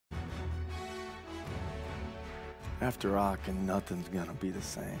After Aachen, nothing's gonna be the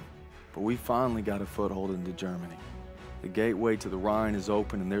same. But we finally got a foothold into Germany. The gateway to the Rhine is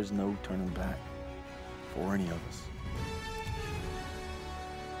open and there's no turning back. For any of us.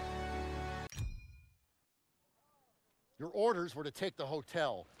 Your orders were to take the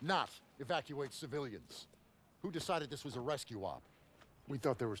hotel, not evacuate civilians. Who decided this was a rescue op? We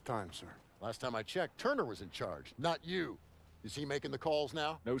thought there was time, sir. Last time I checked, Turner was in charge, not you. Is he making the calls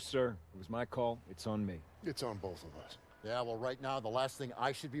now? No, sir. It was my call. It's on me. It's on both of us. Yeah, well, right now, the last thing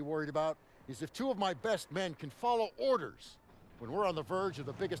I should be worried about is if two of my best men can follow orders when we're on the verge of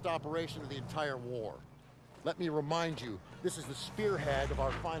the biggest operation of the entire war. Let me remind you, this is the spearhead of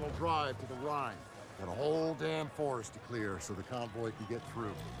our final drive to the Rhine. Got a whole damn forest to clear so the convoy can get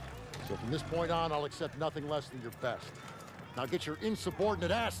through. So from this point on, I'll accept nothing less than your best. Now get your insubordinate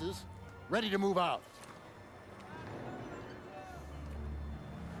asses ready to move out.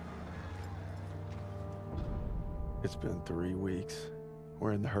 It's been 3 weeks.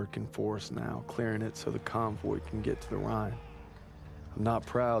 We're in the Hürtgen Forest now, clearing it so the convoy can get to the Rhine. I'm not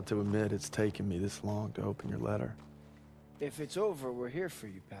proud to admit it's taken me this long to open your letter. If it's over, we're here for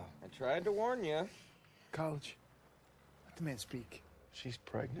you, pal. I tried to warn you. College. Let the man speak. She's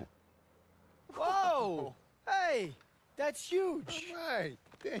pregnant. Whoa! Hey, that's huge. All right.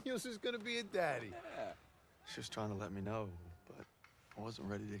 Daniels is gonna be a daddy. Yeah. She was trying to let me know, but I wasn't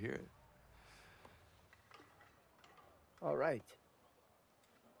ready to hear it. All right.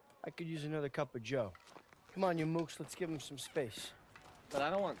 I could use another cup of joe. Come on, you mooks, let's give him some space. But I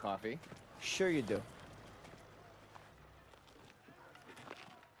don't want coffee. Sure you do.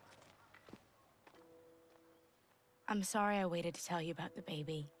 I'm sorry I waited to tell you about the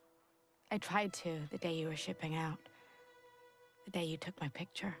baby. I tried to the day you were shipping out. The day you took my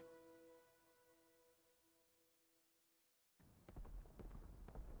picture.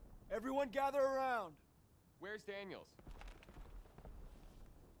 Everyone gather around. Where's Daniels?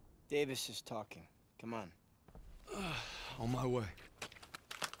 Davis is talking. Come on. On my way.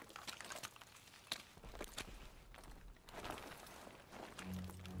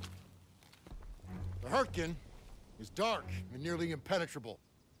 The Hürtgen is dark and nearly impenetrable.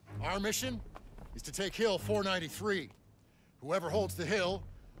 Our mission is to take Hill 493. Whoever holds the hill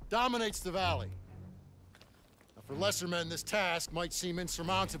dominates the valley. Now, for lesser men, this task might seem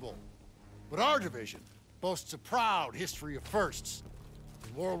insurmountable, but our division boasts a proud history of firsts.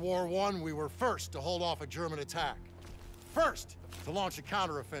 In World War I, we were first to hold off a German attack, first to launch a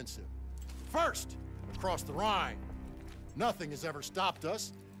counteroffensive, first across the Rhine. Nothing has ever stopped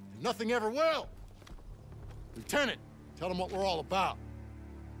us, and nothing ever will. Lieutenant, tell them what we're all about.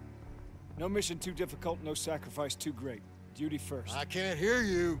 No mission too difficult, no sacrifice too great. Duty first. I can't hear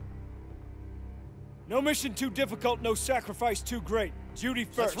you. No mission too difficult, no sacrifice too great. Duty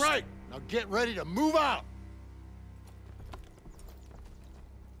first. That's right. Now get ready to move out.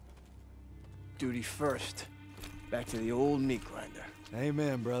 Duty first. Back to the old meat grinder.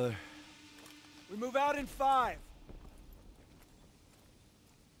 Amen, brother. We move out in 5.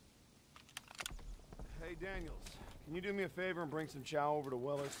 Hey, Daniels, can you do me a favor and bring some chow over to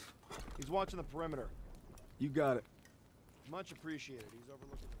Willis? He's watching the perimeter. You got it. Much appreciated. He's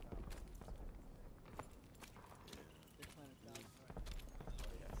overlooking the tower.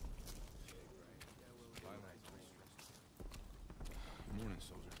 Morning,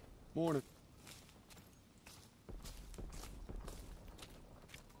 soldier. Morning.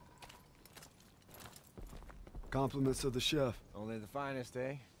 Compliments of the chef. Only the finest,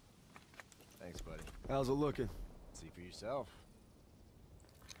 eh? Thanks, buddy. How's it looking? See for yourself.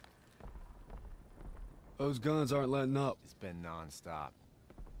 Those guns aren't letting up. It's been non-stop.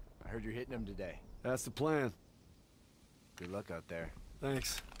 I heard you're hitting them today. That's the plan. Good luck out there.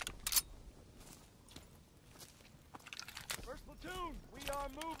 Thanks. First platoon, we are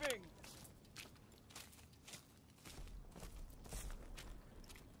moving.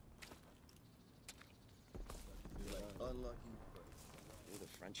 Unlucky. You're the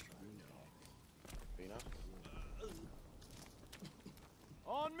French guy. You know?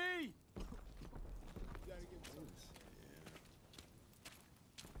 On me!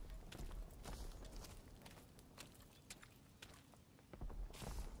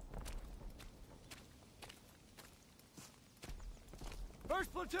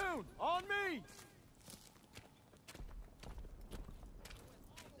 First platoon, on me!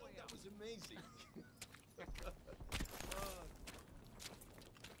 That was amazing.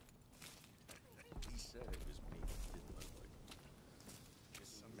 He said it was me. It didn't look like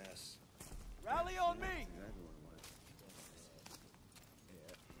it's a mess. Rally on me! Exactly what it was.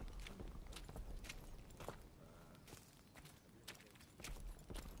 Yeah.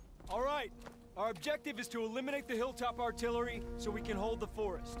 All right. Our objective is to eliminate the hilltop artillery so we can hold the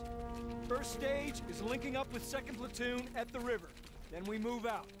forest. First stage is linking up with 2nd Platoon at the river. Then we move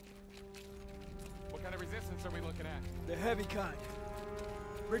out. What kind of resistance are we looking at? The heavy kind.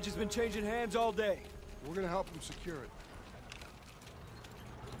 Bridge has been changing hands all day. We're gonna help them secure it.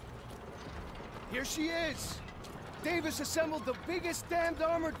 Here she is! Davis assembled the biggest damned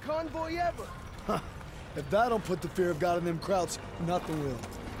armored convoy ever! Huh. If that don't put the fear of God in them Krauts, nothing will.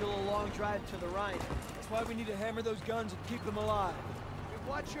 Still a long drive to the Rhine. That's why we need to hammer those guns and keep them alive. You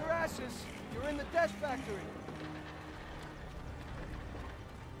watch your asses. You're in the death factory.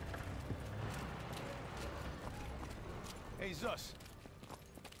 Hey, Zus.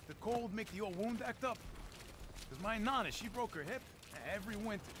 The cold make the old wound act up? Because my Nana, she broke her hip every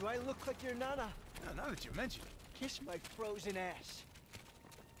winter. Do I look like your Nana? Now that you mention it. Kiss my frozen ass.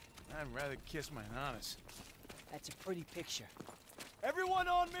 I'd rather kiss my Nanas. That's a pretty picture. Everyone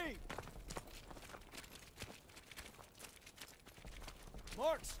on me!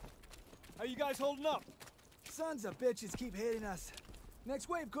 Marks, how you guys holding up? Sons of bitches keep hitting us. Next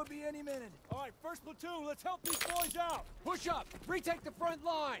wave could be any minute. All right, 1st Platoon, let's help these boys out. Push up! Retake the front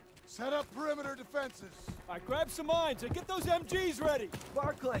line! Set up perimeter defenses. All right, grab some mines and get those MGs ready.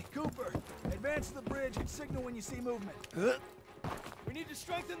 Barclay, Cooper, advance to the bridge and signal when you see movement. We need to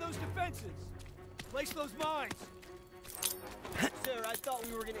strengthen those defenses. Place those mines. Sir, I thought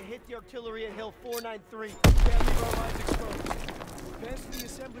we were gonna hit the artillery at Hill 493. Can't leave our lines exposed. Advance to the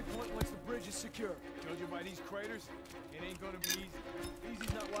assembly point once the bridge is secure. Judging by these craters, it ain't gonna be easy.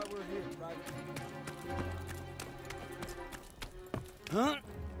 Easy's not why we're here, Private. Huh?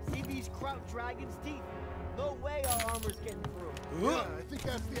 See these Kraut dragons' teeth? No way our armor's getting through. Yeah, I think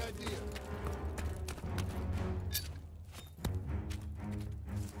that's the idea.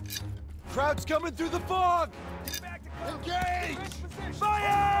 Kraut's coming through the fog! Get back to Engage! position!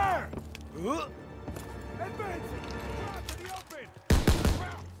 Fire! Advance! Drop to the open!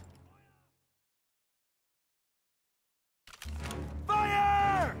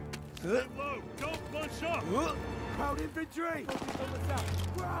 Fire! Low, don't bunch up! Kraut infantry! Focus on the south.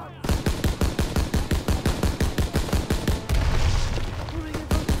 Grab! Moving in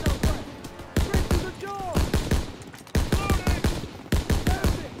from the southwest! Straight through the door! Loading!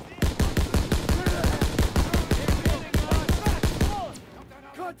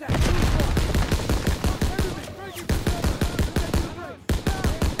 Contact! Enemy! Breaking for cover! Protecting the bridge!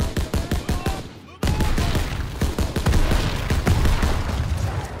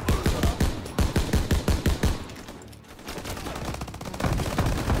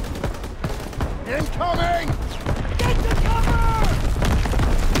 Incoming! Get to cover!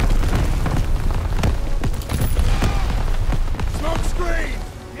 Smoke screen!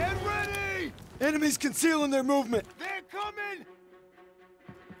 Get ready! Enemies concealing their movement. They're coming!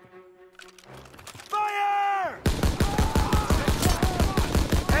 Fire!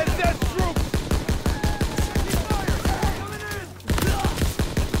 SS troops!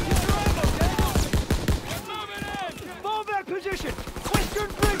 Fall back position!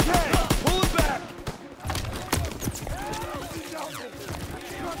 Western bridgehead! Pull it back!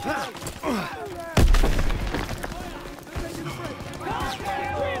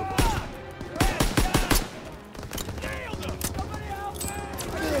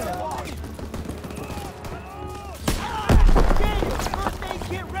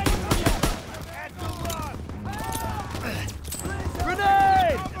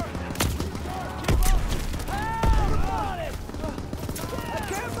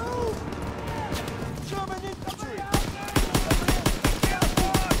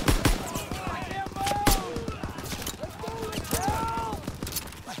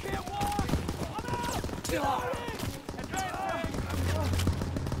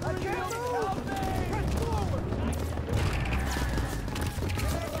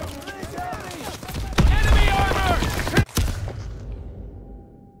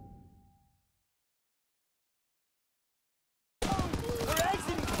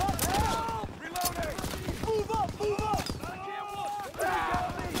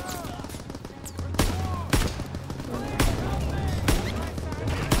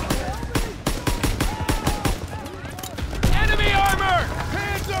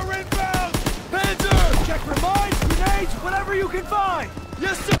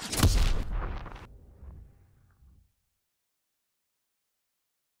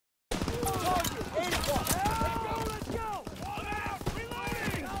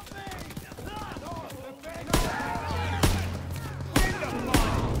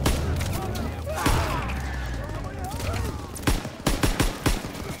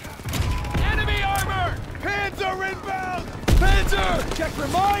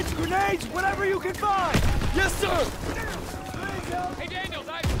 Bullets, grenades, whatever you can find! Yes, sir! Hey, Daniels,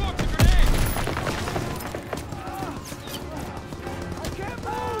 I have smoked the grenade! I can't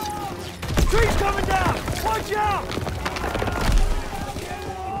move! Tree's coming down! Watch out!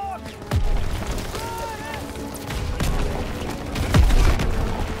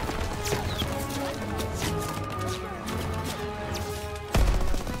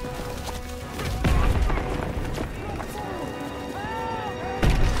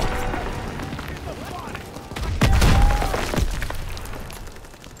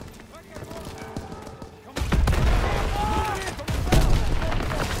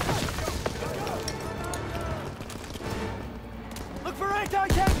 Look for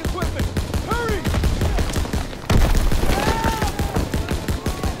anti-tank equipment! Hurry!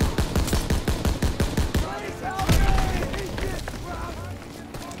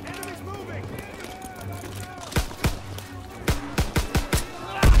 Enemies moving!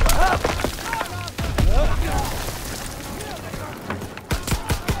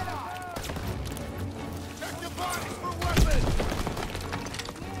 Check your bodies for weapons!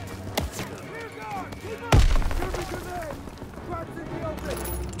 Rear guard! Keep up! Serving grenade! Crowds in the open!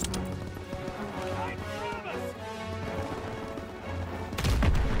 Right in front of us!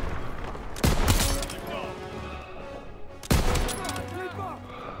 Keep up!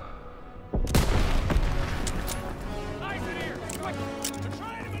 Eyes in here! Quick! They're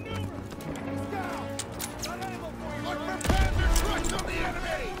trying to maneuver! He's down! Got ammo for you, Look Ray. for Panzer trucks on the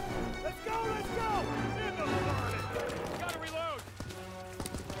enemy! Let's go! Let's go! In the burn! Gotta reload!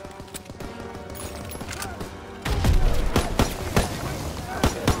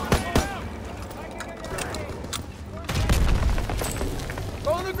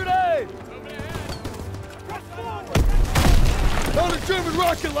 Throw the grenade! Moving ahead! Press forward! Found a German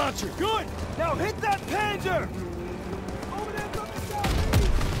rocket launcher! Good! Now hit that Panzer! Over there from the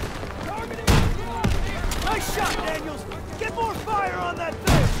southeast! Targeting the front! Nice shot, Daniels! Get more fire on that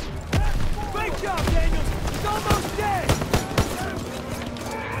thing! Great job, Daniels! It's almost dead!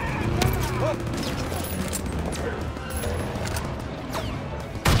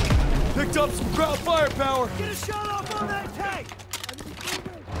 Picked up some crowd firepower! Get a shot off on that tank!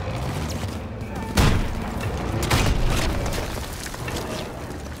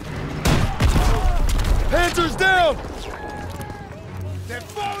 Panzer's down! They're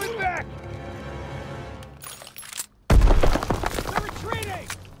falling back! They're retreating!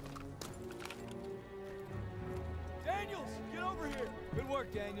 Daniels, get over here! Good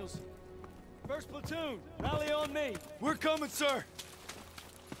work, Daniels. First platoon, rally on me. We're coming, sir!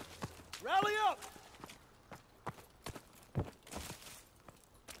 Rally up!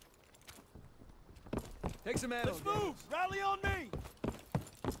 Take some ammo. Let's move! Rally on me!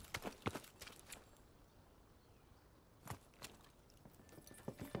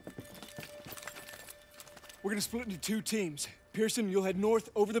 We're gonna split into two teams. Pearson, you'll head north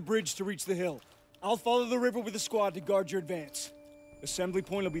over the bridge to reach the hill. I'll follow the river with a squad to guard your advance. Assembly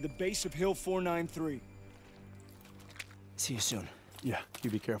point will be the base of Hill 493. See you soon. Yeah, you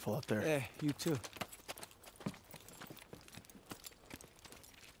be careful out there. Hey, you too.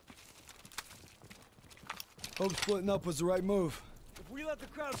 Hope splitting up was the right move. If we let the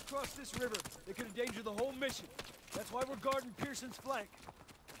crowds cross this river, they could endanger the whole mission. That's why we're guarding Pearson's flank.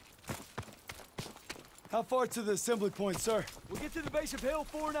 How far to the assembly point, sir? We'll get to the base of Hill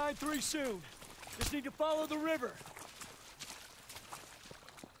 493 soon. Just need to follow the river.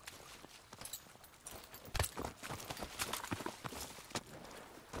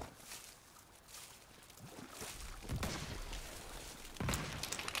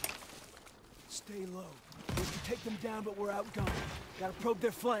 Stay low. We can take them down, but we're outgunned. Gotta probe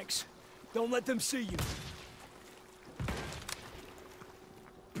their flanks. Don't let them see you.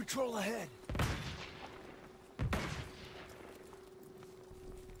 Patrol ahead.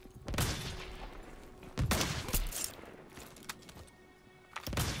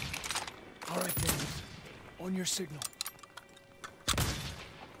 All right, Daniels. On your signal.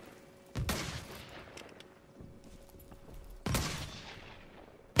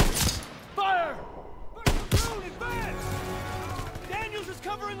 Fire! Platoon, advance! Daniels is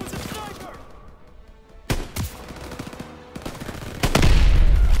covering with a sniper!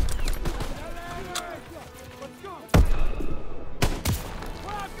 Let's go!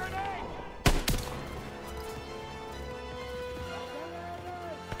 Frag grenade!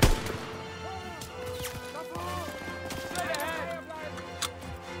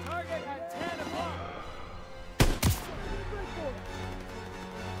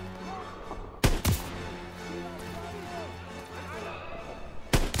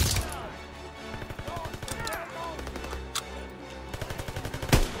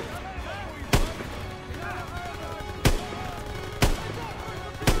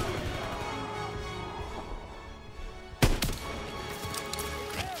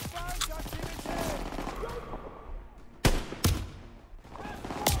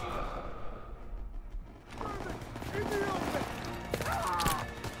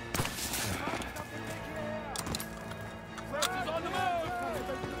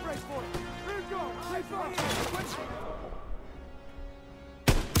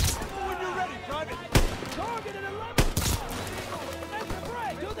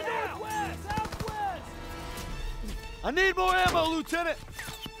 I need more ammo, Lieutenant!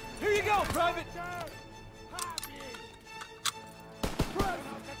 Here you go, Private!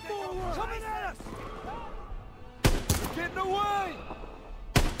 Coming at us! They're getting away!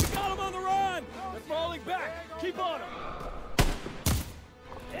 We got them on the run! They're falling back! Keep on them!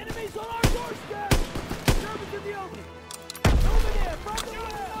 Enemies on our doorstep! Germans in the open! Over there, from the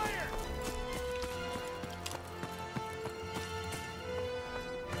fire!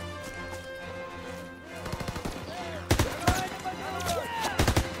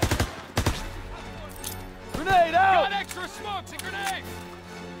 Grenade out! Got extra smokes and grenades!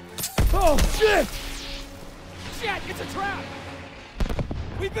 Oh, shit! Shit, it's a trap!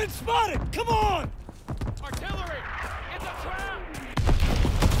 We've been spotted! Come on! Artillery! It's a trap!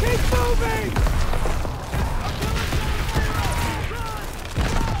 Keep moving!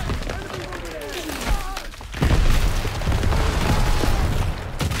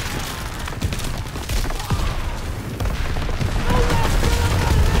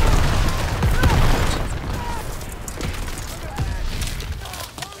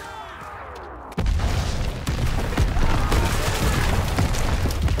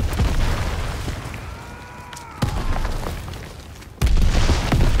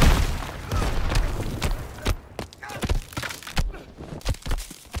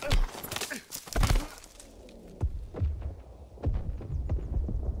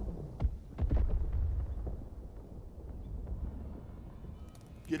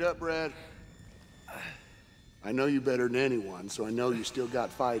 Get up, Brad. I know you better than anyone, so I know you still got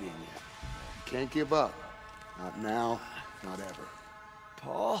fight in you. You can't give up. Not now, not ever.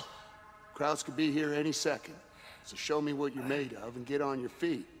 Paul? Krauts could be here any second, so show me what you're made of and get on your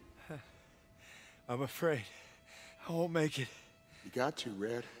feet. I'm afraid I won't make it. You got to,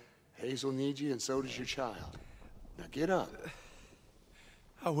 Red. Hazel needs you, and so does your child. Now get up.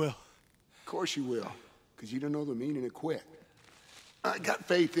 I will. Of course you will, because you don't know the meaning of quit. I got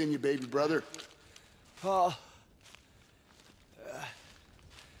faith in you, baby brother. Paul.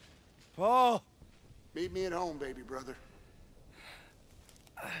 Paul. Meet me at home, baby brother.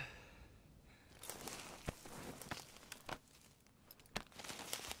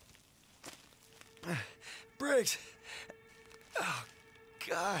 Briggs. Oh,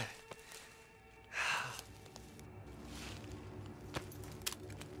 God.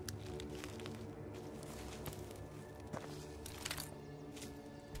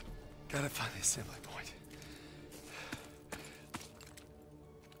 Gotta find the assembly point.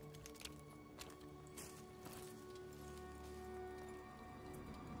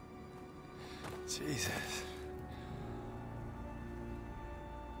 Jesus.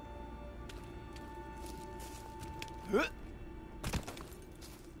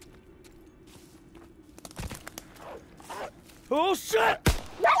 Oh, shit!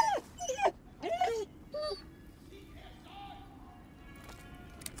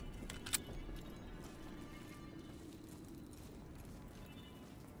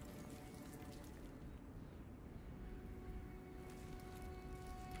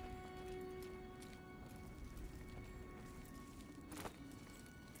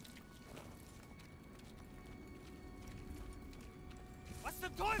 What's the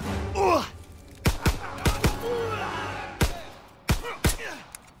time?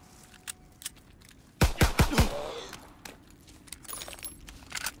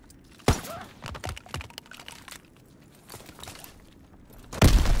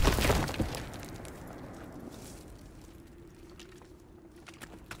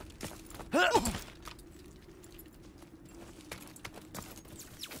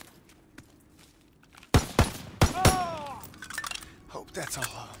 Hope that's all of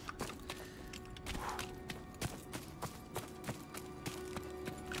them.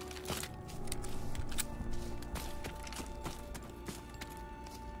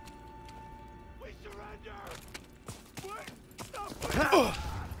 We surrender! Wait! No!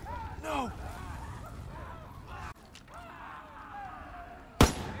 No!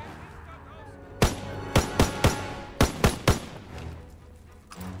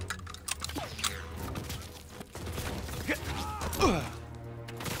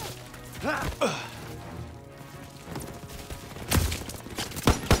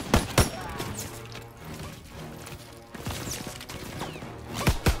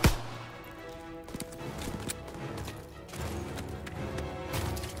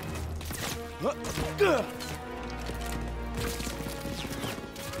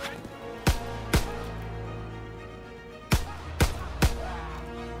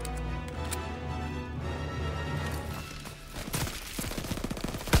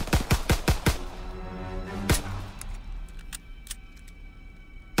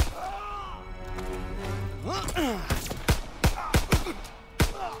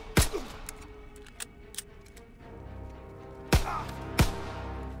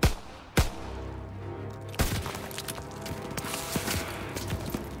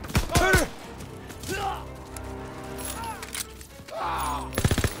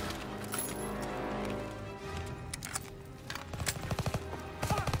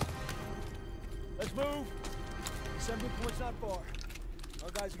 Let's move. Assembly point's not far. Our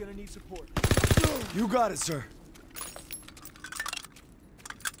guys are gonna need support. You got it, sir.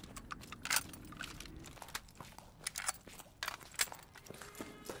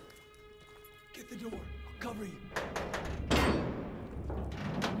 Get the door. I'll cover you.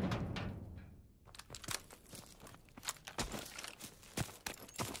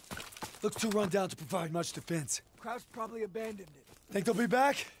 Looks too run down to provide much defense. Kraut's probably abandoned it. Think they'll be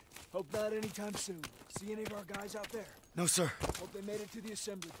back? Hope not anytime soon. See any of our guys out there? No, sir. Hope they made it to the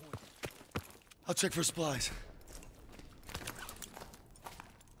assembly point. I'll check for supplies.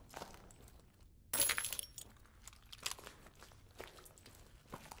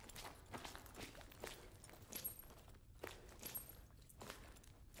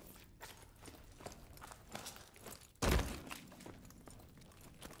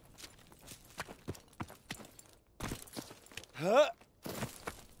 Huh?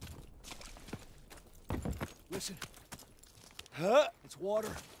 Listen. Huh? It's water.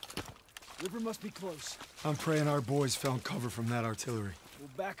 River must be close. I'm praying our boys found cover from that artillery. We'll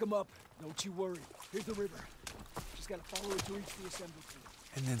back them up. Don't you worry. Here's the river. Just gotta follow it to reach the assembly point.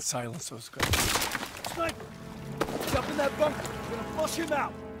 And then silence those guys. Sniper! Jump in that bunker. We're gonna flush him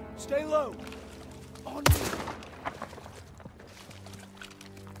out. Stay low. On me.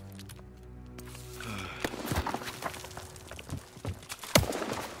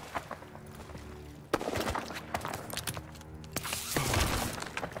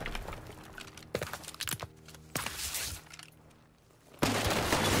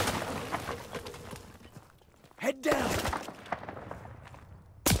 Head down!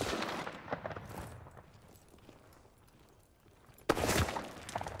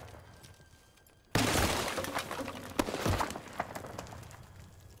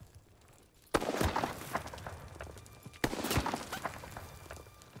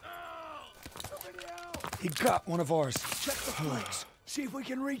 He got one of ours. Check the flanks. See if we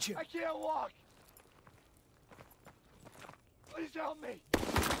can reach him. I can't walk. Please help me.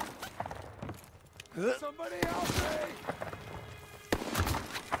 Somebody help me!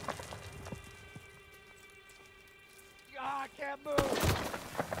 Ah, I can't move.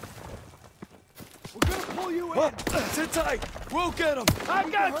 We're gonna pull you in. Sit tight. We'll get him. I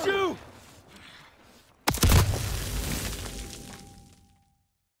got you.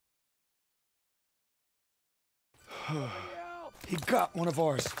 He got one of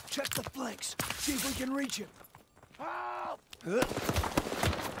ours. Check the flanks. See if we can reach him. Help!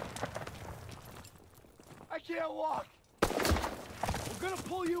 I can't walk. We're gonna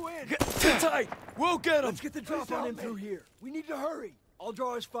pull you in. Sit tight. We'll get him. Let's get the drop on him through here. We need to hurry. I'll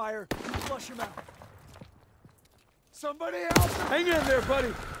draw his fire. You flush him out. Somebody help me! Hang in there,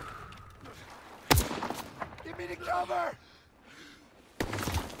 buddy. Give me the cover!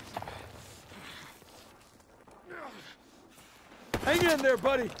 Hang in there,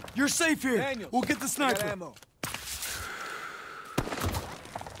 buddy. You're safe here. Daniels, we'll get the I got sniper. ammo.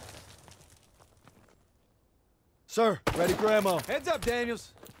 Sir, ready for ammo. Heads up,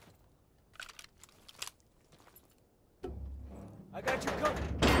 Daniels. I got you covered.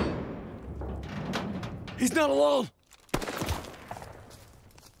 He's not alone.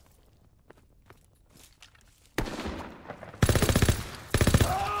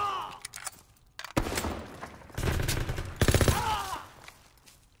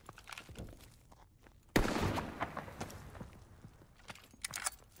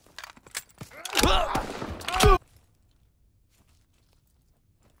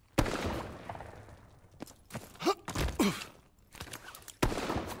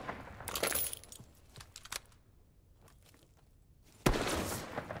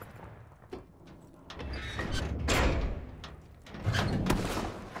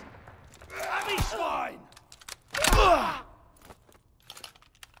 Fine!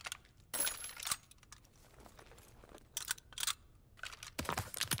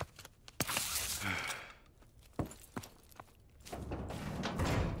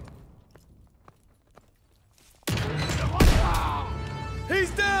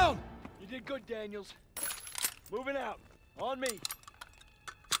 He's down! You did good, Daniels. Moving out. On me.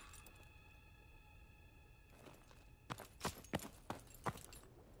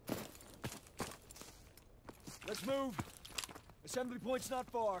 Let's move. Assembly point's not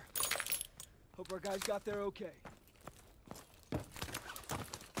far. Hope our guys got there okay.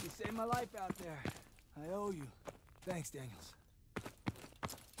 You saved my life out there. I owe you. Thanks, Daniels.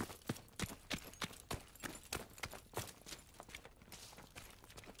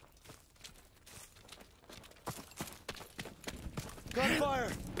 Gunfire!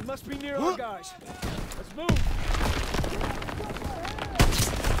 We must be near our guys. Let's move!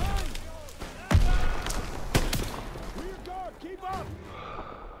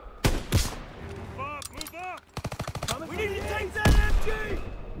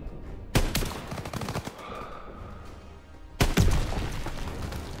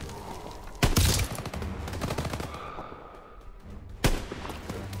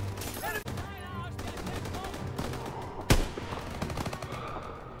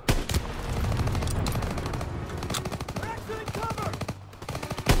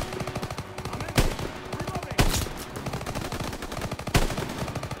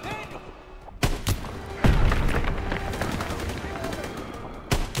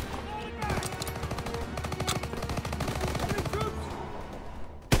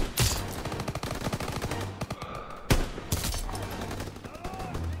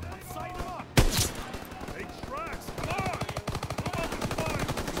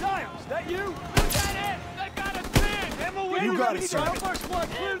 got it, sir. Help our squad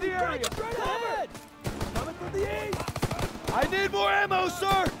clear the area. Straight ahead. Coming from the east. I need more ammo,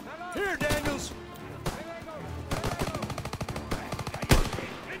 sir. Here, Daniels.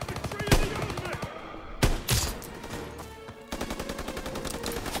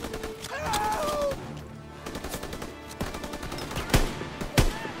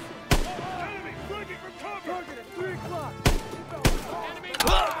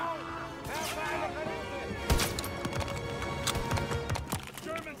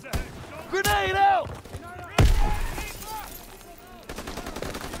 Grenade out!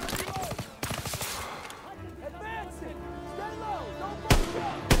 Advancing! Stay low! Don't move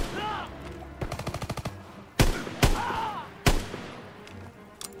up!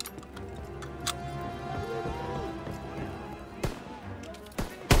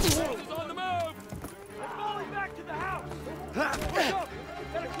 On the move! They're falling back to the house! What's up?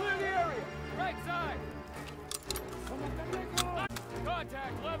 Gotta clear the area! Right side!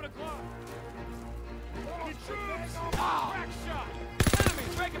 Contact, 11 o'clock! Crack shot!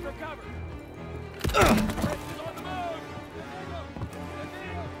 Enemies breaking for cover! Preston's on the move!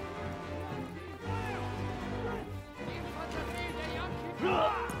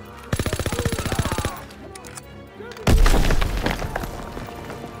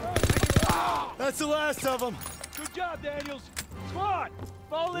 That's the last of them. Good job, Daniels. Squad,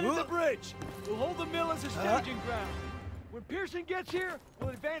 fall into the bridge. We'll hold the mill as a staging ground. When Pearson gets here,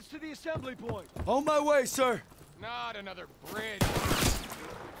 we'll advance to the assembly point. On my way, sir. Not another bridge.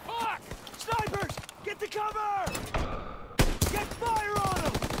 Fuck! Snipers! Get to cover! Get fire on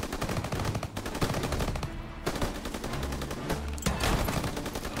them!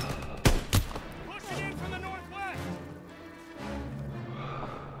 Pushing in from the northwest!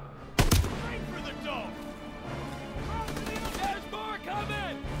 Straight for the dome! There's more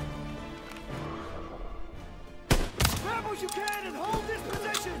coming! Grab what you can and hold this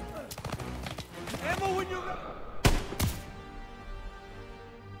position! Ammo when you're ready!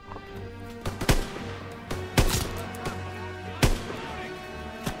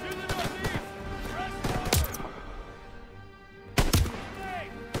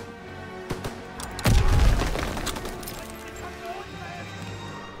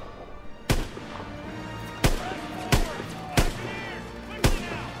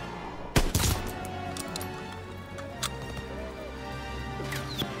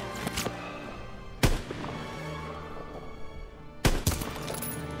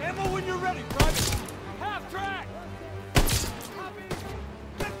 Ammo when you're ready, Private! Half track! Copy!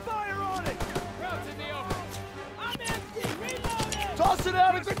 Get fire on it! Routes in the open. I'm empty! Reloading! Toss it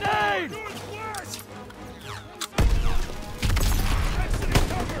out a grenade! Northwest! Exit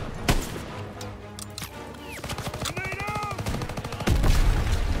cover! Grenade out!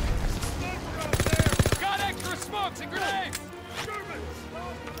 Sniper out there! Got extra smokes and grenades! Germans!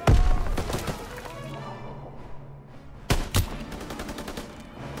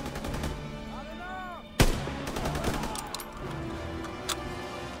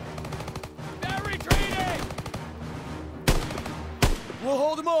 They're retreating! We'll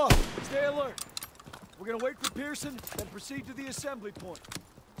hold them off. Stay alert. We're gonna wait for Pearson, then proceed to the assembly point.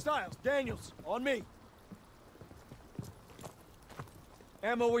 Stiles, Daniels, on me.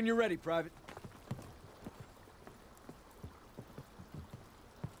 Ammo when you're ready, Private.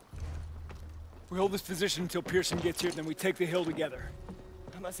 We hold this position until Pearson gets here, then we take the hill together.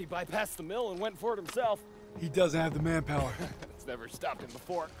 Unless he bypassed the mill and went for it himself. He doesn't have the manpower. It's never stopped him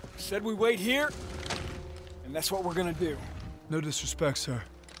before. Said we wait here, and that's what we're gonna do. No disrespect, sir.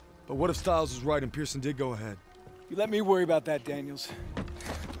 But what if Stiles is right and Pearson did go ahead? You let me worry about that, Daniels.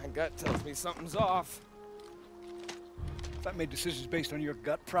 My gut tells me something's off. If I made decisions based on your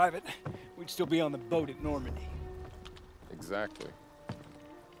gut, Private, we'd still be on the boat at Normandy. Exactly.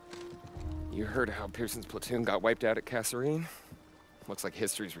 You heard how Pearson's platoon got wiped out at Kasserine? Looks like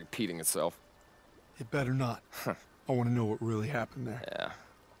history's repeating itself. It better not. I want to know what really happened there. Yeah.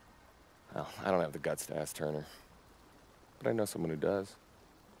 Well, I don't have the guts to ask Turner. But I know someone who does.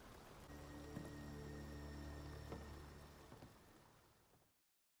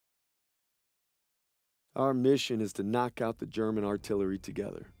 Our mission is to knock out the German artillery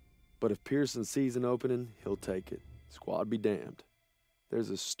together. But if Pearson sees an opening, he'll take it. Squad be damned. There's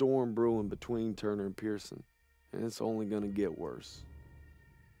a storm brewing between Turner and Pearson, and it's only gonna get worse.